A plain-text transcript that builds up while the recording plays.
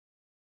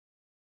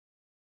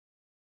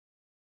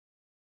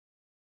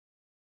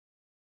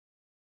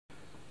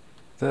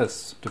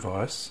This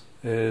device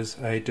is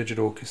a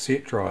digital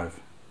cassette drive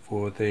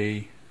for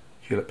the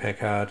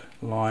Hewlett-Packard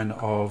line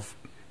of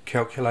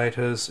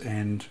calculators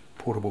and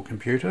portable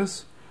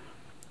computers.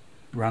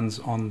 Runs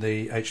on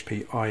the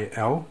HP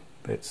IL,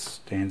 that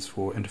stands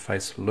for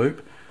interface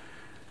loop,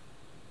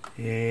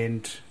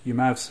 and you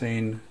may have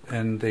seen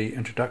in the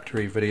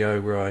introductory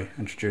video where I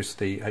introduced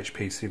the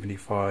HP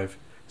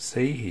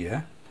 75C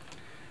here,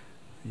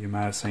 you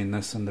may have seen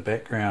this in the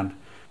background.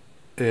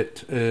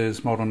 It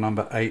is model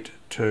number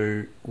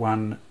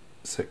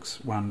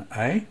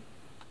 82161A,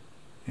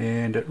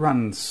 and it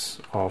runs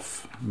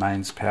off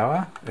mains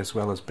power as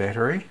well as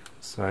battery.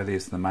 So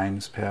there's the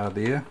mains power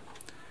there,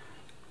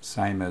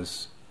 same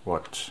as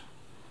what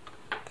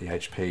the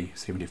HP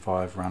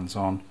 75 runs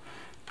on,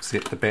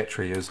 except the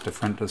battery is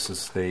different. This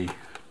is the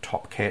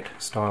Top Cat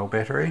style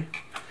battery.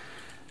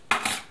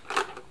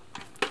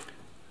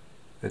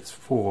 It's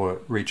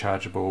 4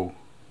 rechargeable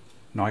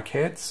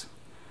NiCads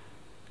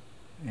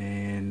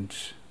and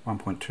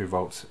 1.2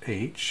 volts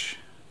each,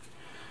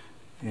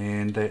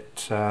 and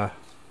that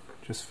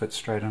just fits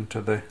straight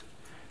into the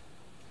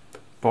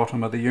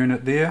bottom of the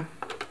unit there.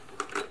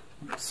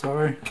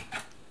 So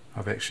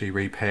I've actually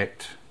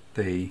repacked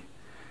the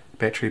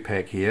battery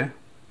pack here.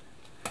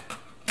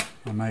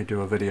 I may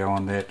do a video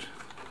on that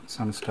at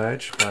some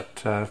stage,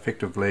 but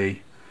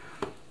effectively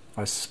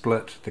I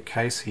split the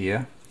case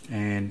here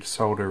and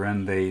solder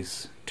in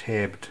these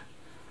tabbed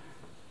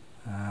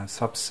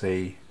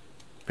sub-C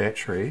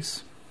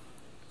batteries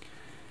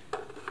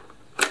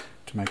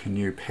to make a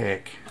new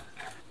pack.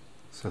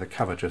 So the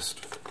cover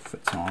just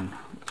fits on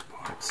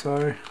like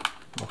so,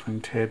 locking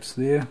tabs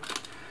there,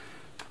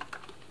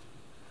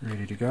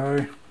 ready to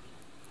go.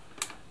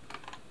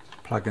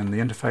 Plug in the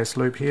interface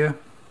loop here.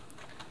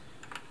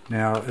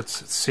 Now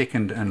it's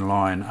second in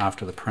line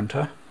after the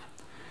printer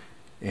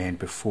and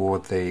before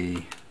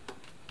the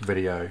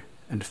video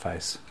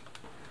interface.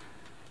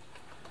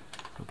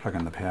 We'll plug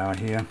in the power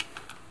here.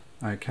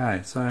 Okay,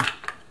 so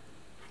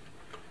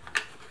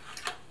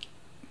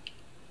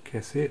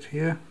cassette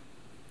here,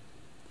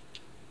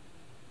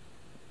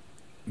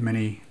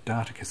 mini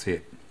data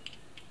cassette.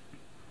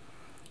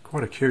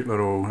 Quite a cute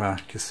little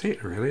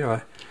cassette, really.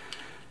 You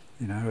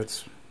know,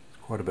 it's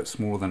quite a bit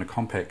smaller than a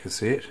compact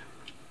cassette.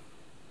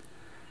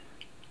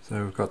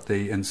 So we've got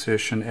the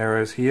insertion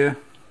arrows here.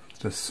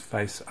 This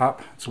face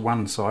up. It's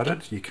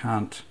one-sided. You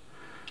can't,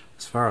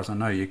 as far as I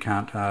know, you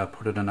can't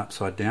put it in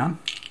upside down.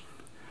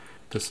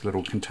 This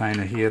little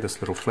container here, this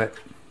little flap,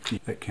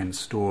 that can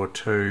store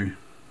 2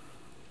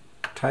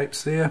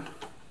 tapes there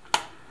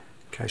in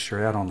case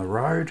you're out on the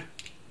road.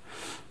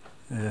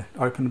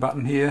 Open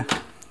button here,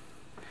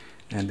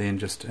 and then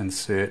just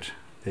insert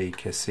the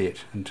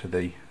cassette into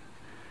the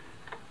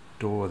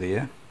door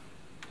there,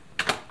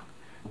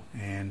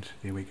 and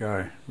there we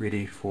go,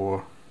 ready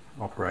for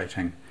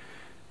operating.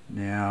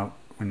 Now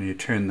when you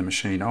turn the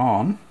machine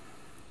on,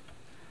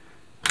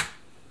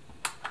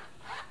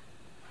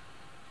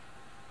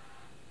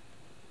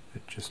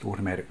 it just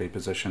automatically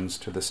positions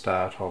to the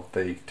start of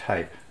the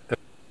tape.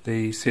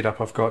 The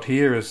setup I've got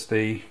here is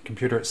the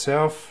computer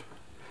itself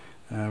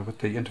with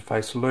the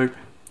interface loop,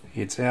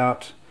 heads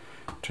out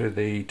to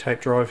the tape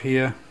drive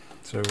here,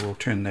 so we'll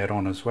turn that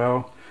on as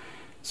well.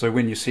 So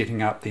when you're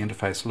setting up the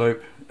interface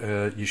loop,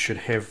 you should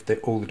have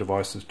all the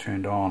devices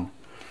turned on,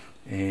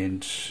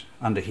 and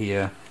under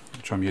here,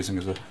 which I'm using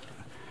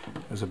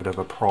as a bit of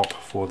a prop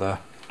to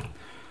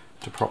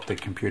prop the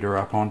computer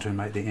up on to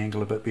make the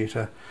angle a bit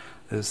better,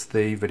 is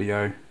the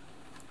video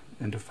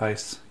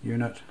interface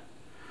unit.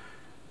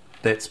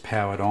 That's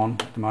powered on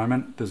at the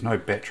moment. There's no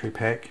battery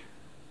pack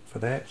for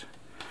that,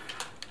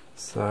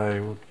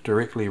 so we're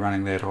directly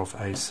running that off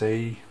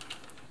AC.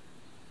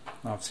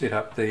 I've set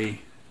up the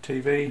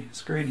TV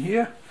screen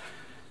here,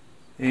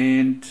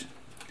 and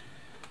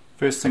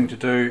first thing to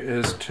do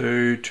is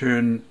to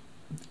turn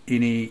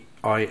any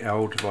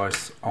IL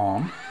device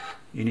on,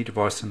 any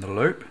device in the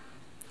loop.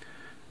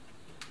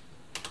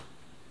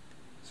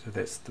 So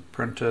that's the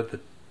printer,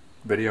 the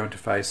video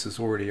interface is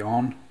already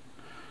on,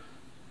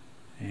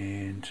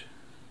 and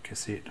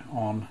cassette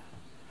on.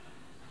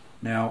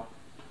 Now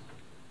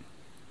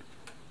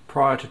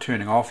prior to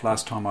turning off,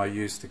 last time I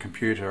used the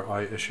computer,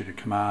 I issued a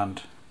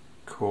command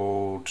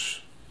called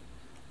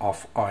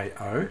off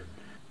IO,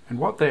 and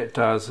what that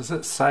does is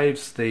it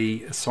saves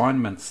the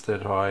assignments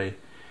that I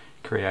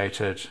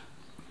created,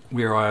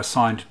 where I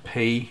assigned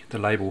P, the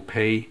label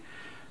P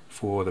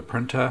for the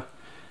printer,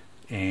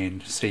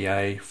 and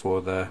CA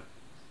for the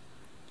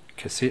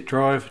cassette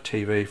drive,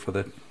 TV for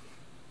the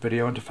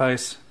video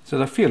interface. So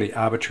they're fairly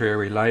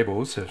arbitrary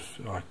labels. If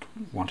I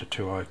wanted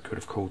to, I could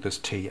have called this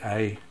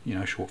TA,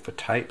 short for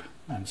tape,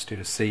 instead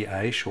of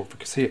CA, short for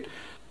cassette.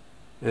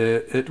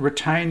 It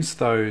retains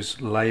those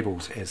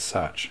labels as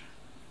such,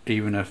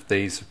 even if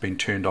these have been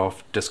turned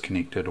off,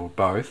 disconnected, or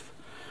both.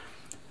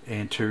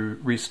 And to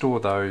restore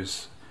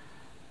those,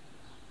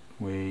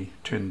 we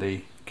turn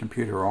the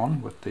computer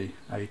on with the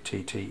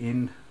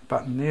ATTN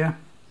button there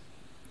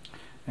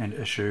and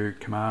issue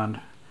command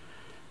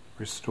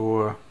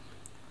restore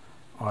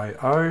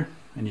IO,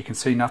 and you can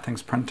see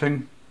nothing's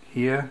printing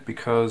here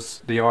because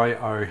the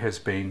I/O has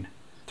been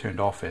turned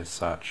off as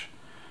such.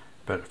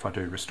 But if I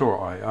do restore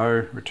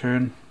I/O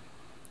return,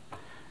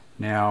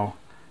 now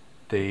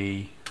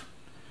if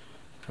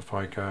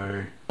I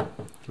go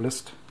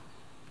list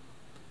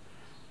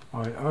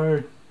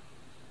I/O,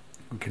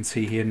 we can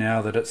see here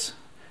now that it's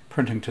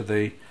printing to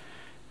the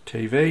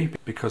TV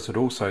because it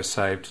also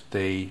saved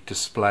the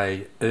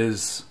display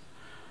is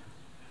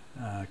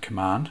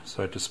command,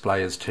 so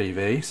display as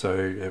TV, so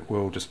it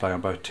will display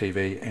on both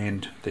TV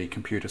and the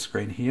computer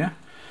screen here.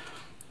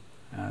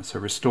 So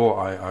restore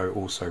I/O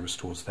also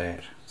restores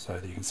that, so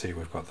that you can see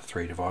we've got the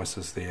three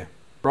devices there.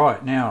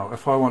 Right, now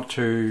if I want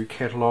to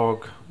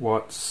catalogue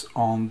what's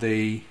on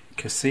the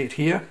cassette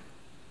here,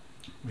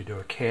 we do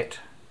a cat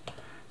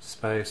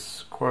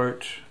space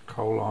quote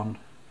colon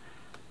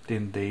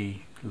then the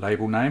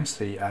label name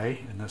CA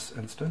in this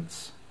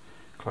instance,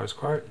 close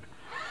quote.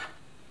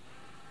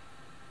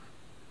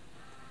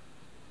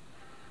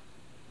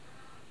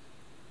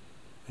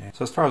 And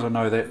so as far as I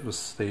know, that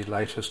was the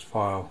latest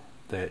file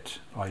that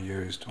I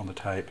used on the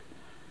tape.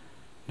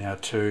 Now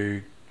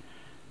to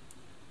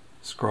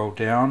scroll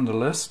down the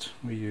list,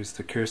 we use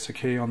the cursor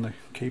key on the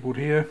keyboard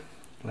here,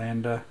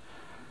 Lander.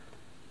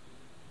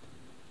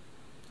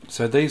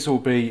 So these will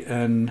be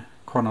in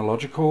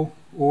chronological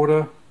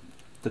order,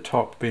 the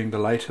top being the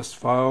latest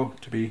file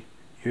to be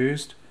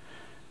used,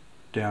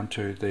 down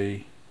to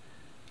the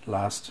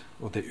last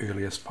or the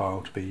earliest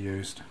file to be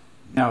used.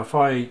 Now if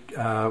I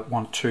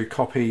want to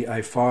copy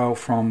a file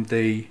from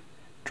the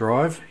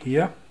drive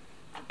here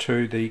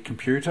to the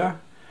computer,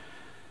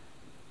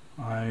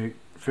 I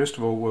first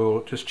of all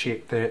will just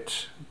check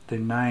that the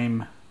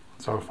name,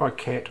 so if I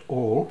cat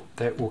all,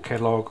 that will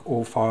catalogue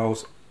all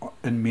files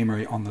in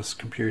memory on this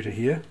computer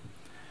here.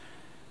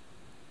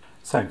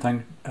 Same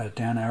thing,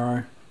 down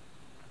arrow.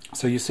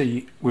 So you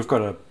see we've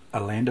got a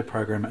Lander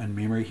program in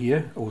memory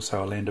here,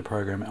 also a Lander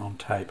program on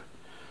tape.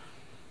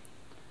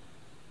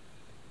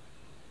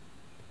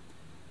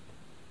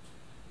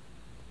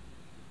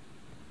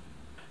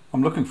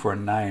 I'm looking for a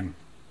name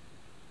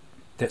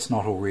that's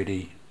not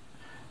already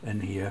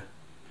in here.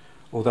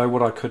 Although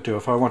what I could do,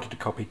 if I wanted to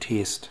copy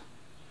test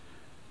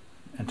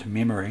into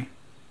memory,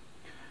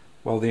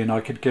 well then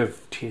I could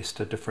give test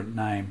a different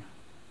name.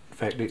 In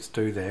fact, let's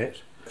do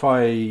that. If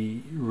I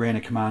ran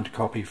a command to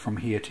copy from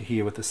here to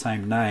here with the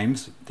same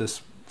names,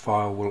 this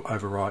file will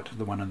overwrite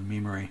the one in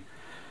memory.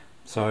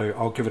 So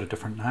I'll give it a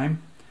different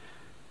name.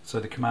 So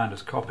the command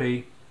is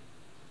copy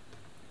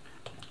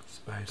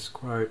space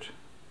quote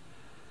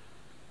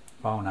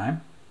file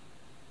name,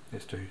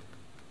 let's do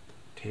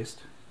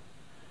test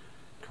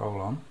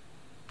colon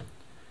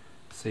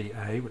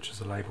CA, which is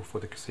the label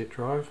for the cassette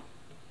drive,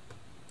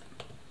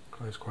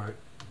 close quote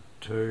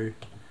 2,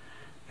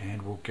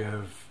 and we'll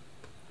give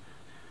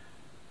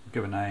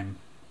a name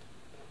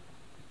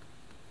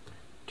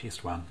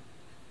test 1.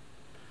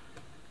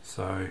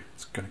 So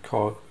it's going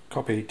to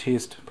copy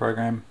test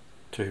program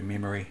to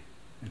memory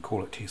and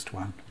call it test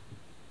 1.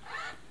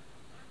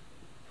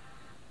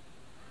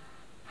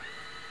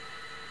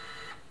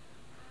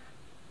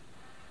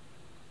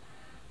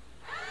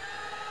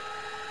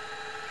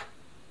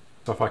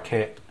 So if I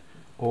cat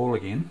all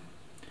again,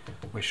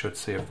 we should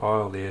see a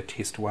file there,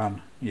 test1.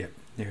 Yep,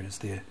 there it is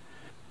there.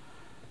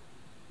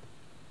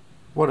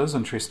 What is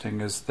interesting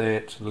is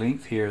that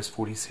length here is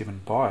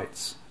 47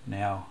 bytes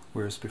now,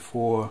 whereas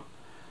before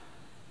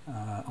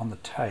on the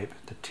tape,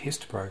 the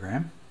test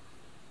program,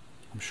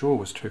 I'm sure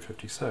was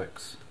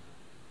 256.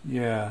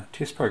 Yeah,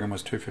 test program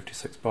was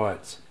 256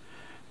 bytes.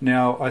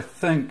 Now I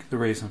think the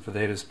reason for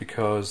that is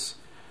because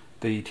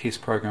the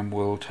test program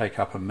will take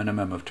up a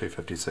minimum of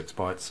 256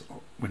 bytes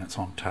when it's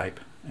on tape,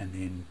 and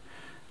then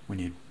when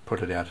you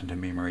put it out into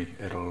memory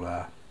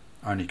it'll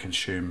only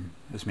consume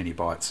as many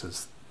bytes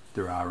as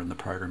there are in the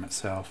program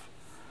itself.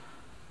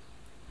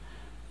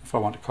 If I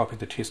want to copy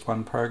the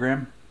test1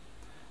 program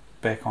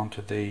back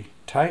onto the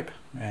tape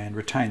and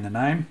retain the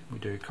name, we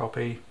do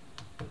copy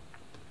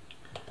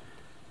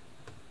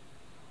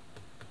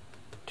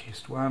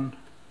test1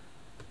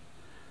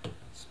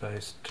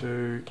 space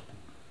 2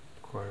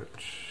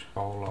 quote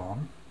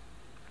colon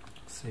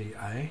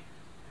CA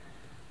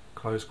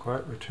close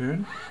quote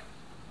return,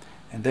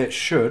 and that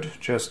should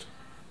just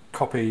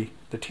copy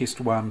the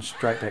test1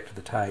 straight back to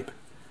the tape.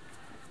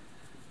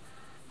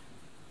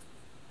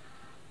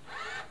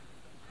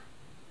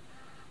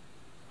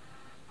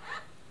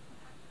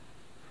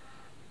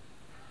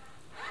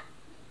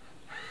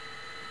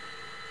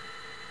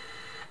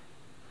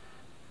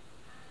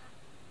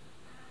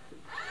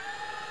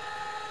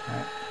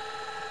 Okay.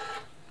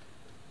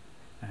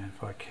 And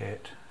if I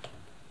cat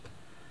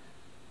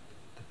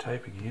the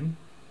tape again,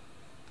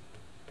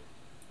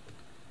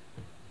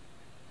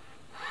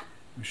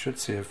 we should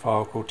see a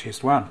file called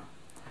test1.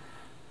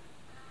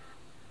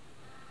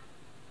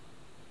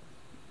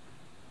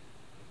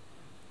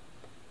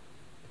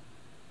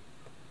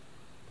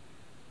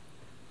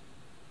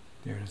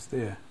 There it is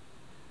there.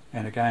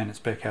 And again it's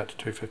back out to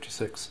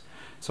 256.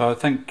 So I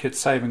think it's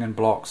saving in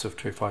blocks of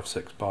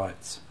 256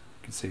 bytes.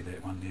 You can see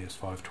that one there is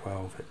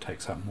 512. It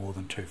takes up more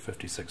than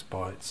 256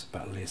 bytes,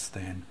 but less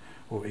than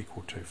or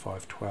equal to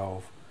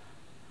 512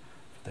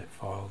 for that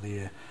file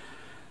there.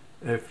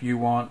 If you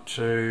want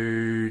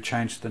to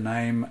change the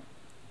name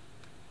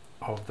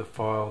of the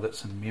file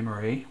that's in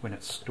memory when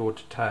it's stored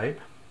to tape,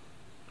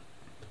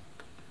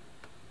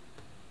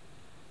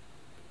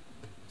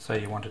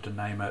 say you wanted to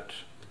name it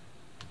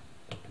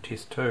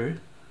test2,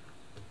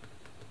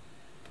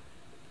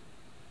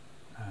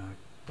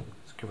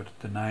 let's give it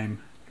the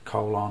name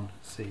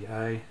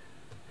 :CA,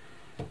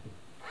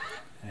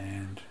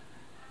 and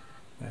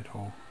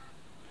that'll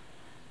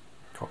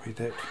copy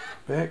that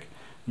back.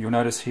 You'll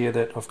notice here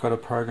that I've got a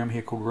program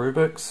here called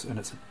Rubix, and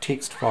it's a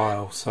text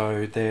file,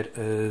 so that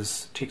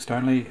is text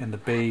only, and the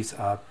B's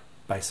are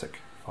basic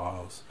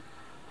files.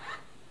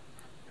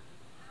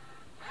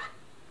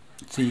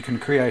 So you can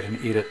create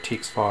and edit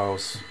text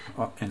files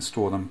and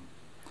store them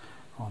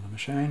on the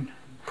machine.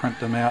 Print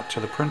them out to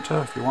the printer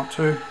if you want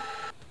to.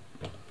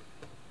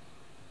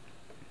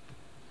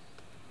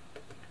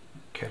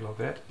 Catalog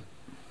that.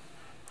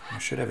 I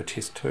should have a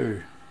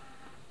test2.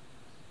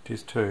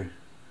 Test2.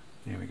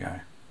 There we go.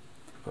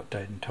 Got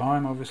date and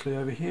time obviously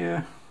over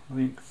here.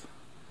 Length.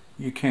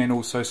 You can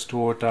also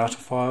store data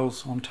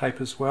files on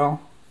tape as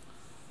well.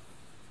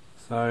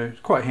 So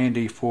it's quite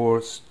handy for,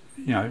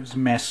 it's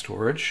mass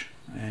storage.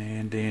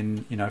 And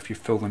then, if you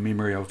fill the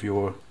memory of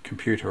your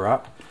computer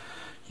up,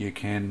 you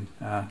can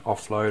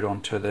offload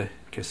onto the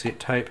cassette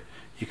tape.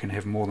 You can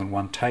have more than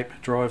one tape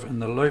drive in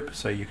the loop,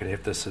 so you could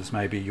have this as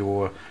maybe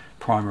your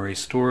primary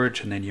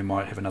storage, and then you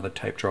might have another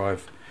tape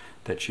drive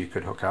that you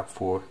could hook up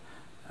for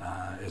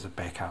as a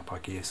backup, I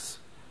guess.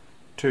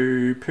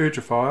 To purge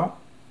a file,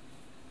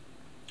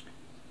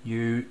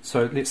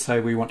 so let's say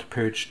we want to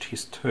purge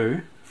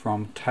test2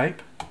 from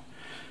tape.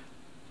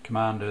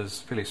 Command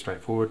is fairly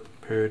straightforward: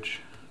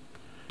 purge,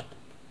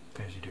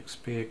 as you'd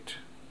expect,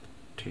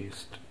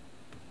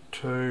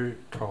 test2 :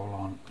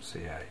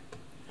 CA,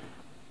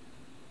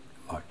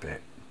 like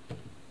that.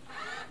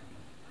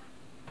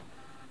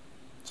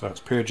 So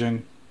it's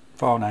purging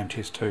file name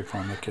test2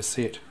 from the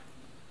cassette.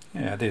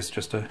 Yeah, there's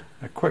just a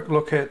quick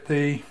look at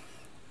the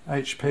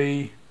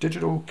HP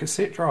Digital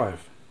Cassette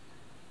Drive.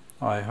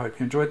 I hope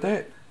you enjoyed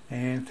that,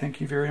 and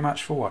thank you very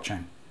much for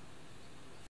watching.